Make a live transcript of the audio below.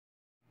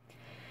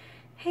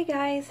Hey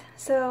guys,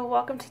 so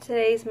welcome to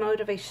today's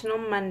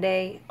Motivational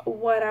Monday.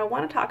 What I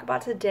want to talk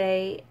about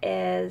today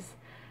is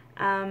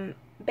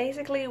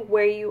basically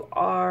where you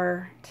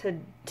are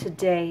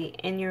today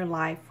in your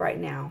life right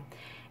now.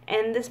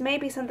 And this may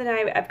be something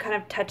I've kind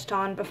of touched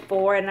on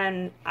before,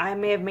 and I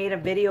may have made a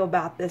video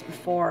about this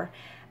before,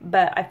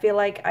 but I feel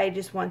like I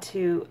just want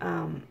to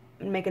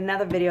make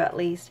another video at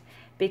least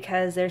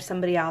because there's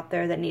somebody out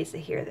there that needs to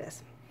hear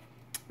this.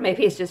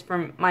 Maybe it's just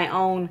from my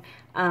own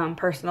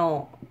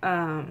personal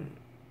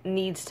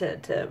needs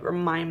to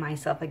remind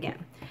myself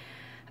again.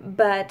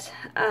 But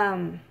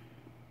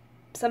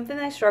something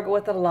I struggle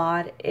with a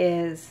lot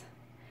is,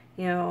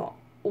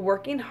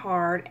 working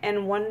hard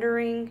and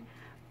wondering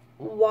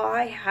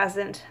why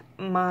hasn't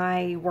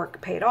my work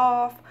paid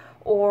off,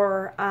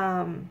 or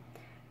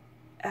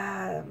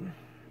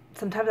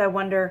sometimes I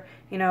wonder,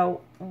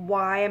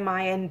 why am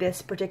I in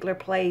this particular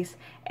place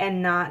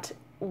and not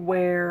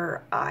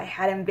where I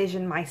had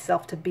envisioned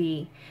myself to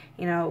be,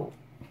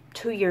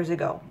 2 years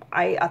ago.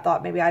 I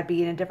thought maybe I'd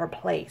be in a different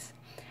place.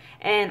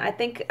 And I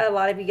think a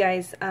lot of you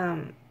guys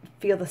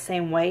feel the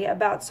same way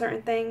about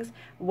certain things,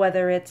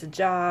 whether it's a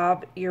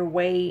job, your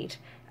weight,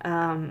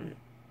 a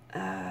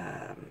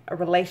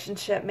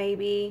relationship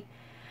maybe,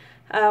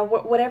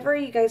 whatever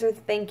you guys are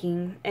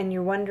thinking, and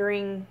you're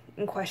wondering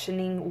and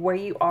questioning where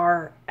you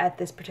are at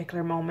this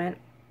particular moment.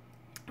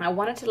 I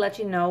wanted to let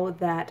you know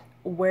that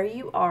where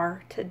you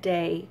are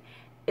today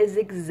is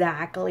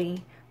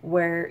exactly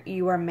where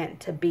you are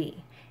meant to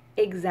be.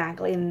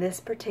 Exactly in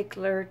this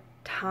particular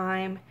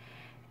time,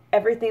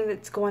 everything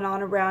that's going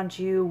on around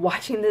you,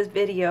 watching this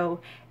video,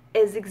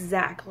 is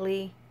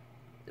exactly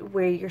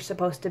where you're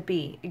supposed to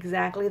be.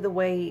 Exactly the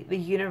way the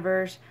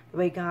universe, the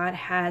way God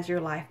has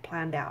your life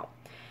planned out.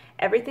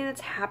 Everything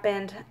that's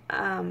happened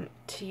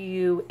to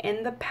you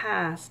in the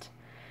past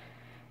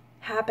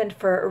happened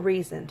for a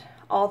reason.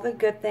 All the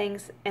good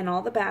things and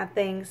all the bad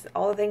things,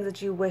 all the things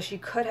that you wish you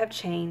could have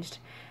changed,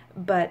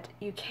 but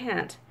you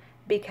can't,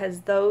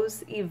 because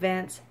those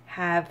events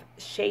have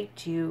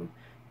shaped you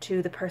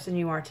to the person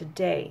you are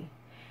today.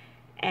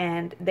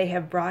 And they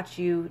have brought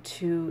you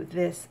to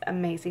this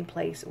amazing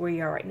place where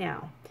you are right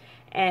now.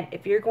 And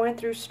if you're going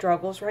through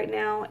struggles right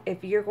now,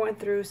 if you're going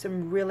through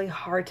some really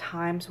hard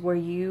times where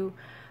you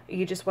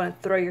just want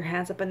to throw your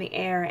hands up in the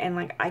air and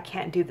like, I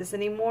can't do this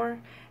anymore,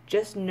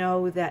 just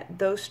know that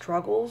those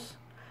struggles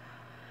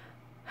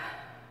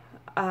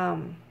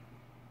are,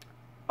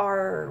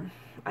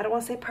 I don't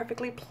want to say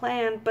perfectly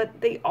planned,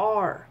 but they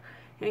are.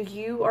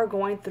 You are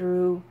going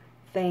through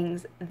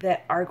things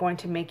that are going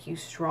to make you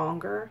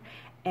stronger,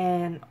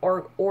 and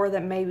or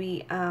that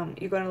maybe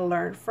you're going to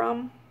learn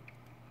from,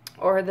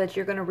 or that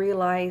you're going to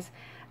realize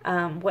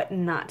what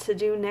not to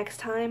do next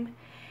time.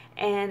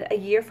 And a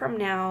year from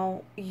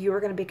now, you're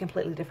going to be a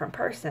completely different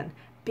person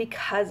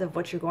because of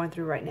what you're going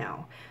through right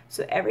now.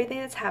 So everything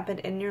that's happened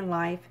in your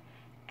life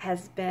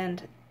has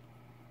been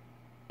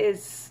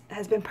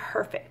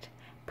perfect,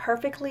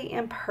 perfectly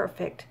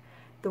imperfect,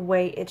 the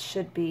way it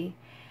should be,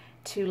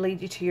 to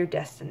lead you to your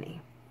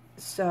destiny.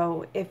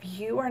 So if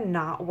you are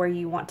not where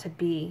you want to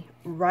be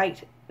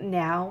right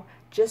now,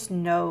 just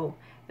know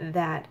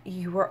that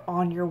you are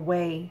on your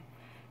way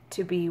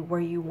to be where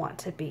you want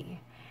to be.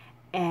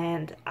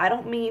 And I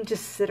don't mean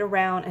just sit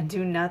around and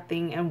do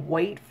nothing and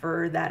wait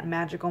for that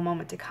magical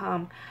moment to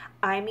come.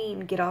 I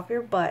mean get off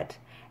your butt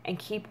and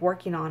keep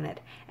working on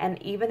it.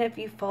 And even if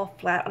you fall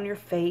flat on your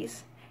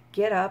face,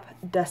 get up,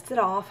 dust it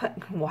off,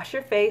 wash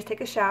your face,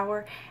 take a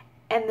shower,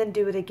 and then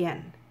do it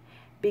again.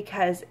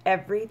 Because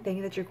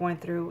everything that you're going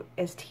through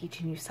is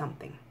teaching you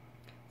something.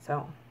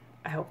 So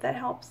I hope that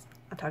helps.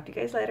 I'll talk to you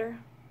guys later.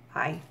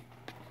 Bye.